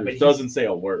 Aaron Rodgers doesn't say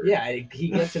a word. Yeah, he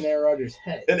gets in Aaron Rodgers'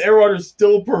 head. And Aaron Rodgers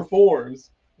still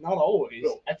performs. Not always.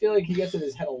 No. I feel like he gets in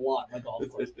his head a lot in the golf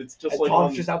course. It's just and like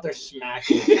Tom's just out there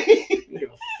smacking,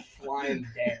 flying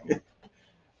down,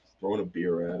 throwing a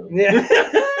beer at him. Yeah,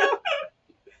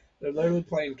 they're literally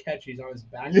playing catch. He's on his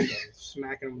back,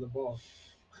 smacking him with the ball.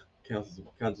 Counts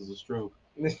as a stroke.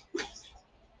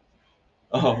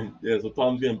 Yeah, so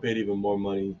Tom's getting paid even more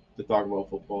money to talk about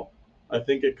football. I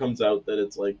think it comes out that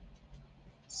it's like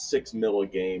 $6 million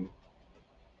a game.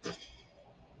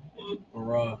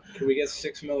 Bruh, can we get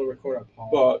 6 mil to record a pod?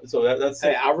 But so that's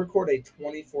Hey, I'll record a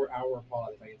 24-hour pod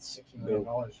if I get $6 million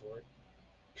for it.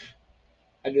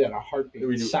 I do that in a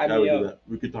heartbeat. Sign me up.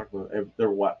 We could talk about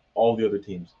all the other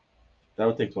teams. That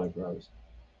would take 24 hours.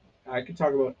 I could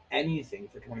talk about anything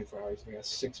for 24 hours if I got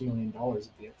 $6 million at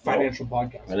the end. Financial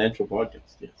podcast. Financial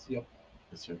podcast, yes. Yep.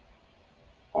 Yes, sir.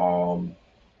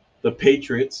 The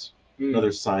Patriots,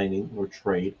 another signing or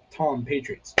trade. Tom,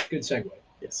 Patriots. Good segue.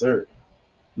 Yes, sir.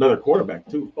 Another quarterback,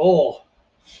 too. Oh,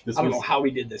 I don't know how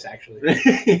we did this, actually.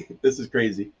 This is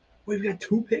crazy. We've got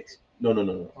 2 picks? No.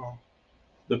 Oh.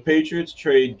 The Patriots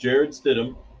trade Jared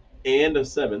Stidham and a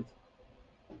 7th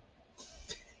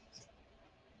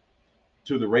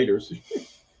to the Raiders.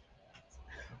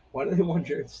 Why do they want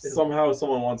Jared Stidham? Somehow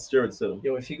someone wants Jared Stidham.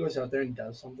 Yo, if he goes out there and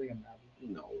does something, I'm happy.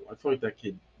 No, I feel like that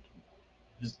kid,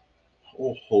 his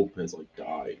whole hope has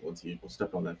died once he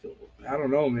stepped on that field. I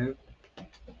don't know, man.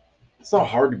 It's not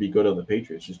hard to be good on the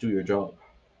Patriots. Just do your job.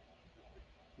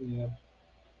 Yeah.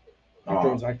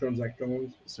 Zach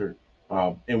Jones. Sir.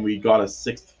 And we got a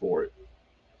 6th for it.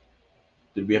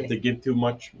 Did we have to give too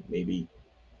much? Maybe.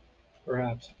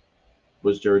 Perhaps.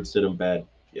 Was Jared Stidham bad?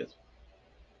 Yes.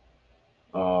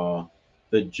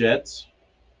 The Jets.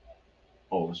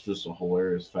 Oh, it's just a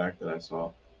hilarious fact that I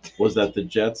saw. Was that the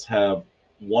Jets have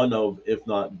one of, if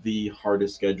not the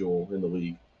hardest schedule in the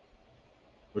league.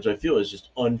 Which I feel is just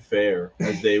unfair,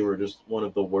 as they were just one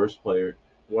of the worst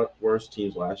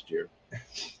teams last year.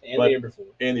 And the year before.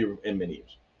 And many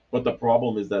years. But the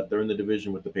problem is that they're in the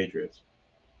division with the Patriots,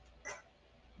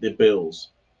 the Bills,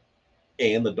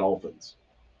 and the Dolphins.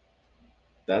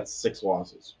 That's 6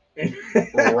 losses.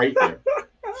 Right there.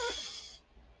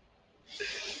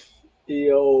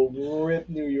 Yo, rip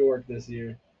New York this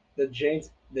year. The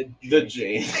Giants. The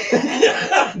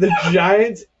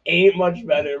Giants ain't much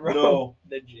better, bro. No.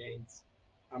 The Giants.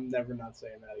 I'm never not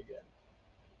saying that again.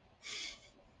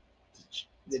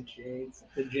 The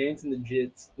Giants and the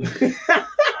Jits.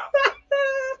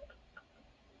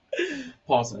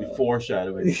 Possibly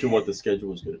foreshadowing to what the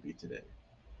schedule is going to be today.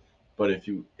 But if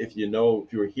you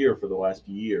were here for the last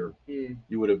year,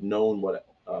 you would have known what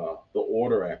the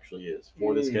order actually is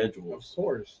for the schedule. Of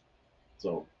course.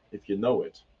 So if you know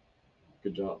it,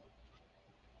 good job.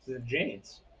 The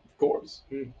Giants. Of course.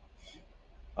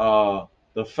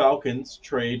 The Falcons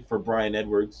trade for Bryan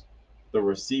Edwards, the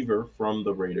receiver from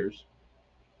the Raiders.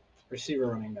 Receiver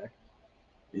running back.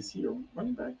 Is he a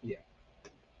running back? Yeah.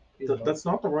 That's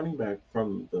not the running back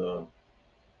from the...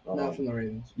 not from the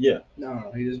Ravens. Yeah.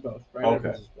 No, he does both. Bryan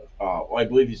Edwards is both. Well, I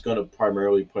believe he's going to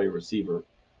primarily play receiver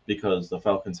because the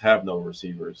Falcons have no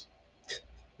receivers.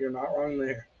 You're not wrong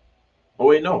there. Oh,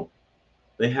 wait, no.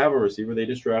 They have a receiver. They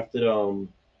just drafted,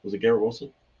 was it Garrett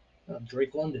Wilson?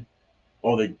 Drake London.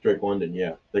 Oh, Drake London,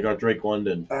 yeah. They got Drake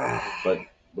London, but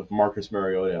with Marcus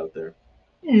Mariota out there.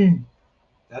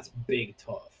 That's big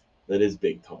tough. That is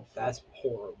big tough. That's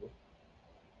horrible.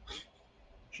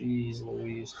 Jeez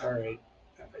Louise. All right.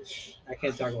 I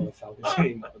can't talk about the Falcons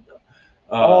anymore,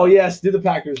 bro. Yes, do the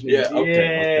Packers news. Yeah,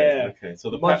 okay.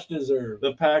 So much deserved.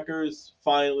 The Packers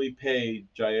finally paid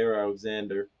Jair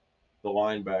Alexander, the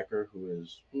linebacker, who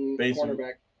is basically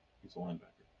cornerback. He's a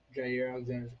linebacker. Jair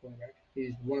Alexander's a cornerback.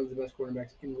 He's one of the best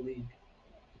cornerbacks in the league.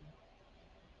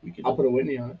 I'll put a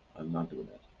Whitney on it. I'm not doing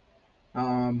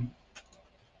that.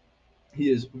 He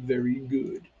is very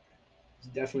good.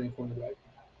 He's definitely a cornerback.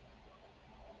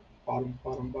 Bottom.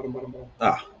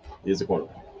 He's a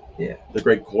cornerback. Yeah. The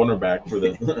great cornerback for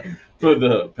the for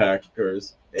the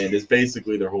Packers, and it's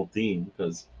basically their whole team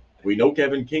because we know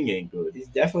Kevin King ain't good. He's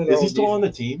definitely. Is he still on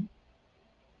the team?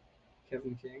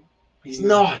 Kevin King. He's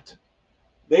not.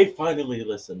 They finally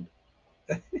listened.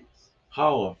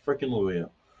 How a freaking Louis.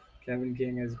 Kevin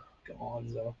King is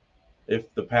gone, though.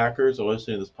 If the Packers are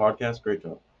listening to this podcast, great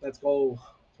job. Let's go. That's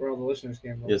where all the listeners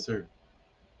came from. Yes, sir.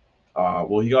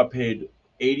 Well, he got paid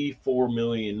 $84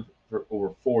 million for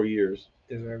over 4 years.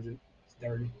 Deserves it. It's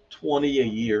dirty. $20 a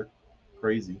year.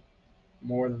 Crazy.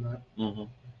 More than that.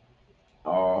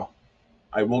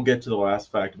 I will get to the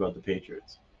last fact about the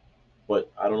Patriots,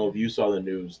 but I don't know if you saw the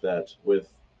news that with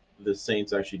the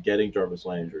Saints actually getting Jarvis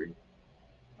Landry,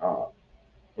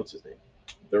 what's his name?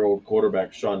 Their old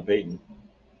quarterback, Sean Payton,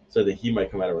 said that he might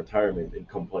come out of retirement and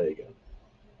come play again.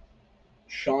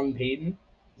 Sean Payton?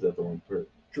 Is that the one?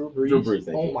 Drew Brees.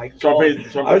 Oh my God.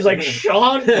 I was like,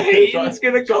 Sean Payton's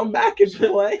going to come back and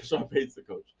play? Sean Payton's the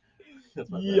coach. That's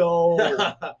my Yo.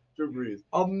 Drew Brees.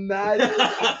 Imagine.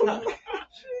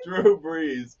 Drew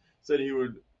Brees said he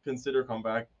would consider coming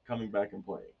coming back and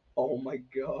playing. Oh my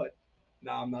god.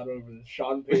 Nah, I'm not over this.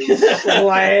 Sean Payton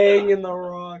slaying The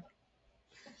Rock.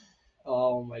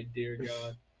 Oh my dear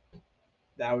God.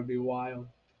 That would be wild.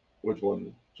 Which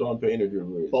one? Sean Payton or Drew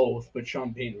Brees? Both, but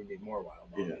Sean Payton would be more wild,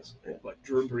 Yeah, obviously. yeah. But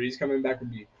Drew Brees coming back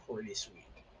would be pretty sweet.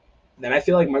 Then I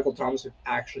feel like Michael Thomas would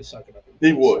actually suck it up.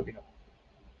 He would. Suck it up.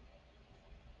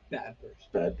 Bad person.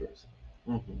 Bad person.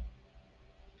 Mm-hmm.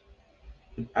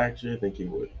 Actually, I think he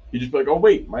would. He'd just be like, "Oh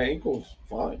wait, my ankle's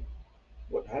fine.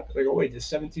 What happened?" Like, oh wait, the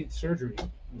 17th surgery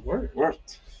worked.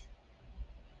 Worked.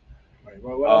 Right,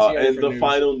 well, what else you got And for the news?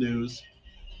 final news,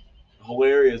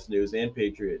 hilarious news and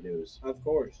Patriot news, Of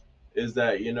course. is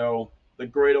that the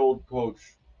great old coach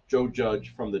Joe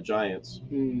Judge from the Giants,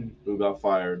 Hmm. who got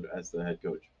fired as the head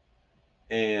coach,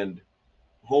 and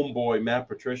homeboy Matt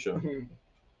Patricia,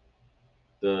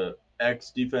 the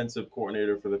ex-defensive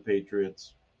coordinator for the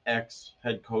Patriots,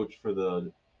 ex-head coach for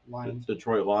the Lions.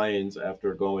 Detroit Lions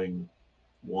after going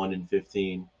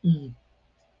 1-15,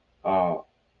 uh,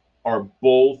 are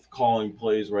both calling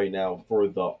plays right now for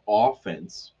the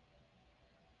offense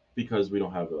because we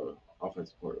don't have a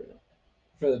offensive coordinator right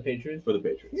now For the Patriots? for the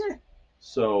Patriots. Yeah.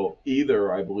 So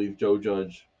either I believe Joe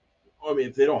Judge, I mean,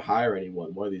 if they don't hire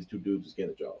anyone, one of these two dudes is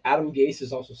getting a job. Adam Gase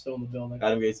is also still in the building.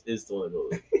 Adam Gase is still in the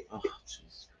building. Oh,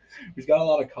 jeez. He's got a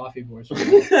lot of coffee boys.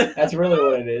 That's really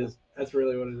what it is. That's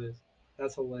really what it is.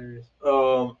 That's hilarious.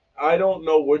 I don't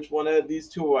know which one of these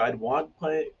two I'd want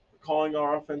calling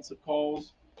our offensive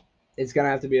calls. It's gonna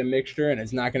have to be a mixture, and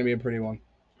it's not gonna be a pretty one.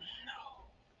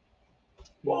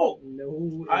 Well,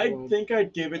 no, I think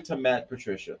I'd give it to Matt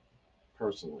Patricia,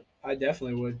 personally. I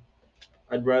definitely would.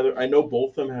 I know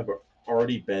both of them have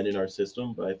already been in our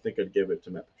system, but I think I'd give it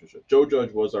to Matt Patricia. Joe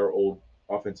Judge was our old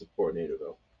offensive coordinator,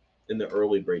 though, in the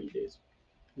early Brady days.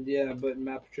 Yeah, but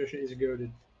Matt Patricia is goated.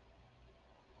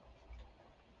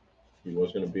 He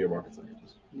was going to be a rocket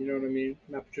scientist. You know what I mean?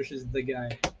 Matt Patricia's the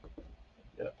guy.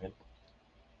 Yeah, man.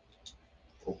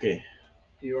 Okay.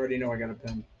 You already know I got a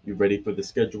pen. You ready for the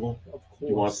schedule? Of course. Do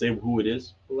you want to say who it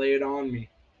is? Lay it on me.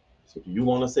 So do you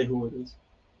want to say who it is?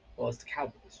 Well, it's the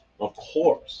Cowboys. Of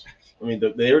course. I mean,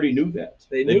 they already knew that.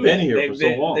 They've been here for so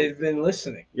long. They've been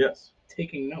listening. Yes.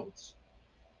 Taking notes.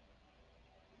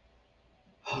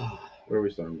 Where are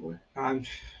we starting, boy? I'm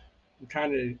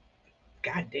trying to.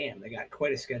 God damn, they got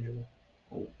quite a schedule.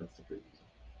 Oh, that's the crazy.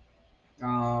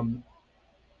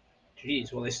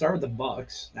 Geez, well, they start with the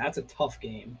Bucks. That's a tough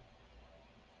game.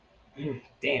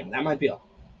 Damn, that might be a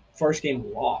first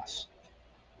game loss.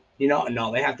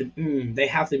 No, they have to. They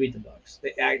have to beat the Bucks.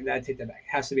 I take that back.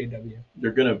 It has to be a W.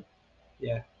 They're gonna.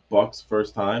 Yeah. Bucks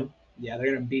first time. Yeah,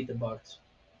 they're gonna beat the Bucks.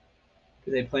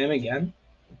 Do they play them again?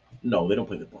 No, they don't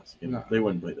play the Bucks again. No. They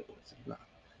wouldn't play the Bucks again. No.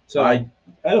 So I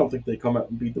don't think they come out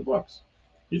and beat the Bucks.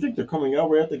 You think they're coming out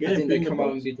right at the game? I think they beating come the out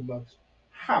Bucks? and beat the Bucks.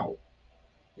 How?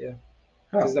 Yeah.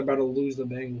 How? Because they're about to lose the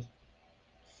Bengals.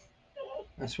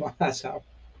 That's why. That's how.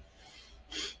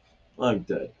 I'm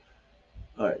dead.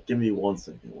 All right, give me 1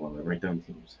 second while I write down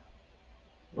teams.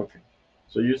 Okay.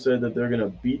 So you said that they're gonna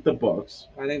beat the Bucks,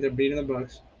 I think they're beating the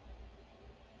Bucks.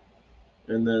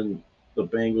 and then the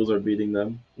Bengals are beating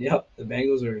them. Yep, the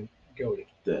Bengals are goated.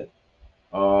 Dead.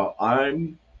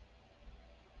 I'm.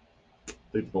 I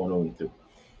think they're going 0-2.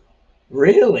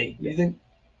 Really? Yeah. You think?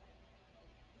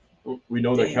 We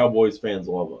know Damn. that Cowboys fans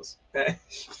love us.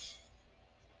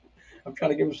 I'm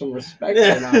trying to give them some respect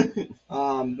right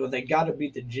now. But they got to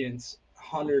beat the Gents,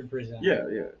 100%. Yeah.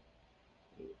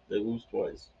 They lose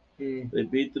twice. They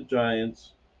beat the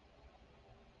Giants,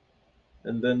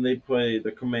 and then they play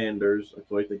the Commanders. I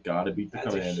feel like they gotta beat the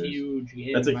Commanders. That's a huge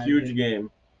game. That's a huge game,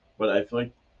 but I feel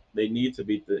like they need to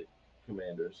beat the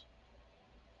Commanders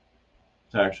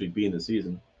to actually be in the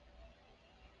season.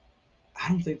 I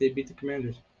don't think they beat the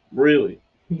Commanders. Really?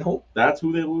 Nope. That's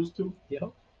who they lose to?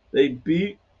 Yep. They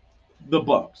beat the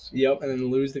Bucks. Yep, and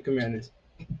then lose the Commanders.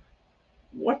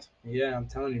 What? Yeah, I'm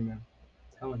telling you, man.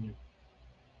 I'm telling you.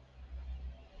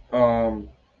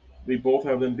 We both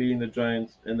have them beating the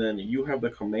Giants, and then you have the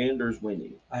Commanders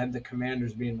winning. I have the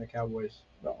Commanders beating the Cowboys.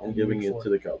 No, I'm giving it to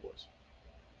the Cowboys.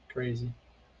 Crazy.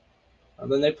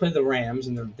 Then they play the Rams,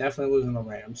 and they're definitely losing the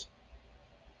Rams.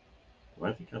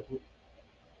 Why the Cowboys?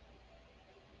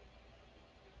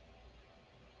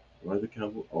 Why the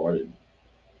Cowboys? Oh, I didn't.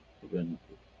 Then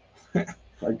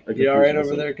You all right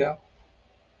over there, Cal?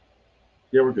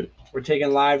 Yeah, we're good. We're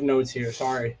taking live notes here.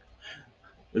 Sorry.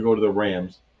 They go to the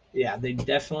Rams. Yeah, they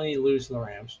definitely lose to the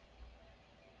Rams.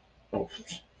 Oh.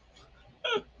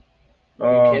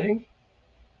 Are you kidding?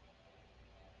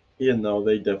 Yeah, no,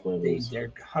 they definitely lose. They're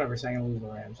 100% going to lose the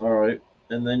Rams. All right.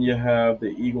 And then you have the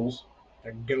Eagles.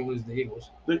 They're gonna lose the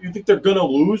Eagles. You think they're gonna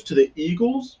lose to the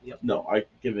Eagles? Yep. No, I'm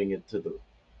giving it to the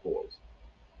boys.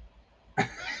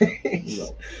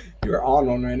 No. You're on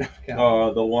one right now,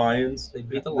 Cal. The Lions. They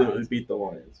beat the They Lions. beat the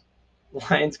Lions.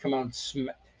 Lions come out.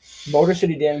 Motor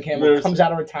City Dan Campbell There's- comes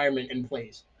out of retirement and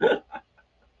plays. No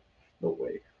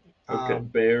way. Okay, Um,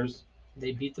 Bears.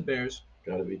 They beat the Bears.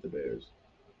 Gotta beat the Bears.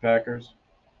 Packers.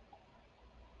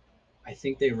 I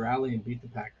think they rally and beat the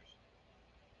Packers.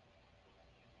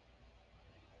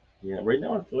 Yeah, right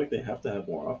now I feel like they have to have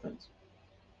more offense.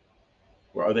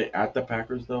 Or are they at the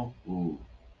Packers though? Ooh,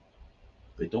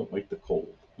 they don't like the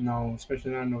cold. No,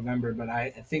 especially not in November. But I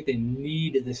think they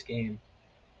need this game.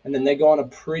 And then they go on a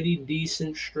pretty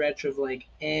decent stretch of like,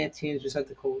 teams just like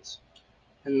the Colts.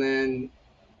 And then,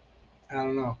 I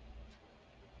don't know.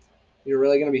 You're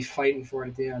really going to be fighting for it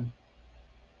at the end.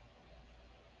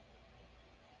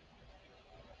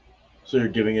 So you're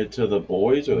giving it to the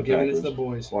boys or I'm the giving it Packers? to the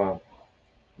boys. Wow.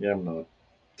 Yeah, I'm not.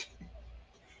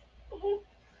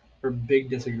 We're big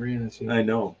disagreements here. I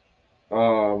know.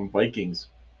 Vikings.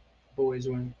 Boys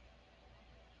win.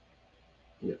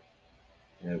 Yeah,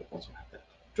 I also have that.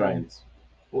 Giants.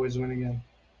 Boys win again.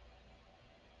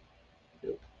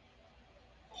 Yep.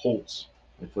 Colts.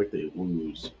 I feel like they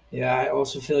lose. Yeah, I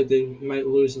also feel like they might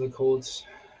lose to the Colts.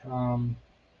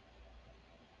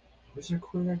 Who's their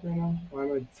quarterback right now? Why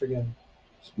am I forgetting?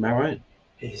 Matt Ryan.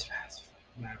 It is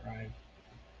Matt Ryan.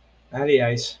 Matty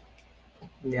Ice.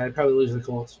 Yeah, I'd probably lose to the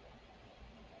Colts.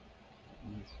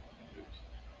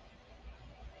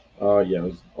 Yeah, I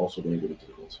was also going to give it to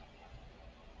the Colts.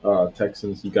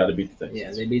 Texans. You got to beat the Texans.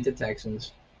 Yeah, they beat the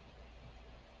Texans.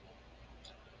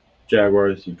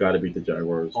 Jaguars. You got to beat the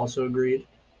Jaguars. Also agreed.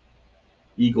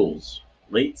 Eagles.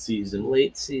 Late season.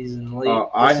 Late season.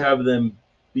 I have them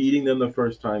beating them the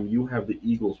first time. You have the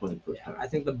Eagles winning first Yeah, time. I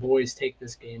think the boys take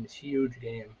this game. It's a huge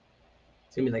game.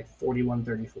 It's going to be like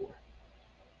 41-34.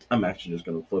 I'm actually just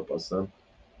going to flip us then.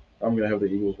 I'm going to have the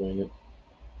Eagles winning it.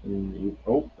 And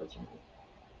that's one.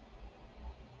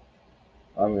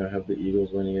 I'm going to have the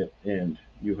Eagles winning it, and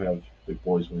you have the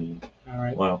boys winning it. All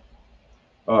right. Wow.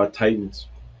 Titans.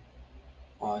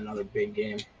 Oh, another big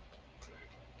game.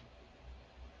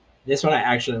 This one I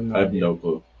actually have no I have idea. no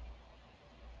clue.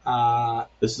 Uh,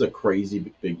 This is a crazy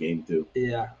big game, too.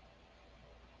 yeah.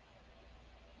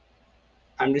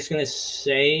 I'm just going to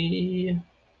say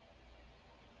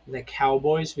the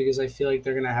Cowboys because I feel like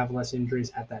they're going to have less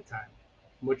injuries at that time,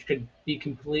 which could be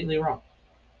completely wrong.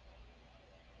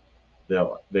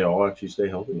 They all actually stay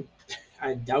healthy.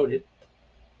 I doubt it.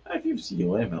 If you see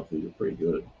Lamb healthy, you're pretty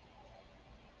good.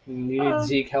 You need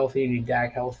Zeke healthy. You need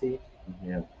Dak healthy.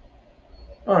 Yeah.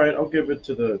 All right, I'll give it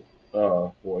to the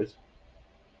boys.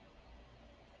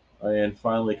 And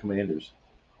finally, Commanders.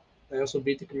 They also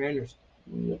beat the Commanders.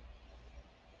 Yep.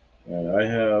 And I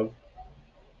have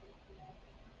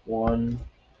 1,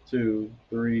 2,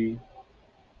 3.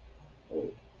 Oh,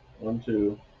 1,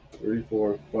 2, 3,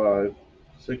 4, 5,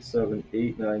 6, 7,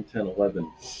 8, 9, 10,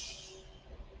 11. So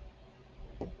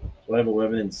I have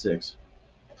 11 and 6.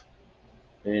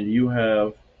 And you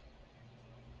have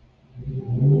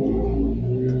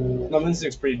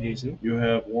 11-6 pretty decent. you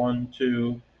have 1,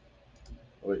 2.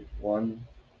 Wait, 1,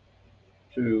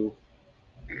 2,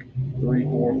 3,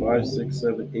 4, 5, 6,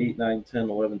 7, 8, 9, 10,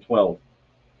 11, 12.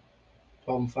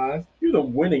 12-5. You're the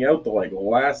winning out the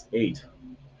last 8.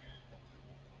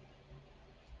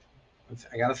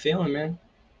 I got a feeling, man.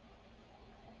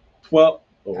 12.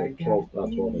 I Oh, got 12,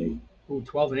 not 12 and 8. Ooh,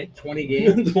 12-8. 20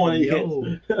 games. 20 Yo.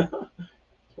 games.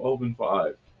 12 and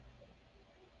 5.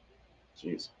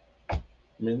 Jeez. I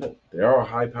mean, they are a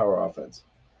high power offense.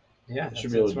 Yeah, They that's,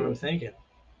 should be able that's to what do I'm it. thinking.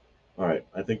 All right.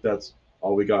 I think that's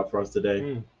all we got for us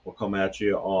today. We'll come at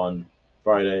you on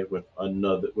Friday with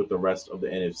the rest of the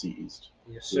NFC East.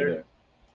 Yes, See you sir. there.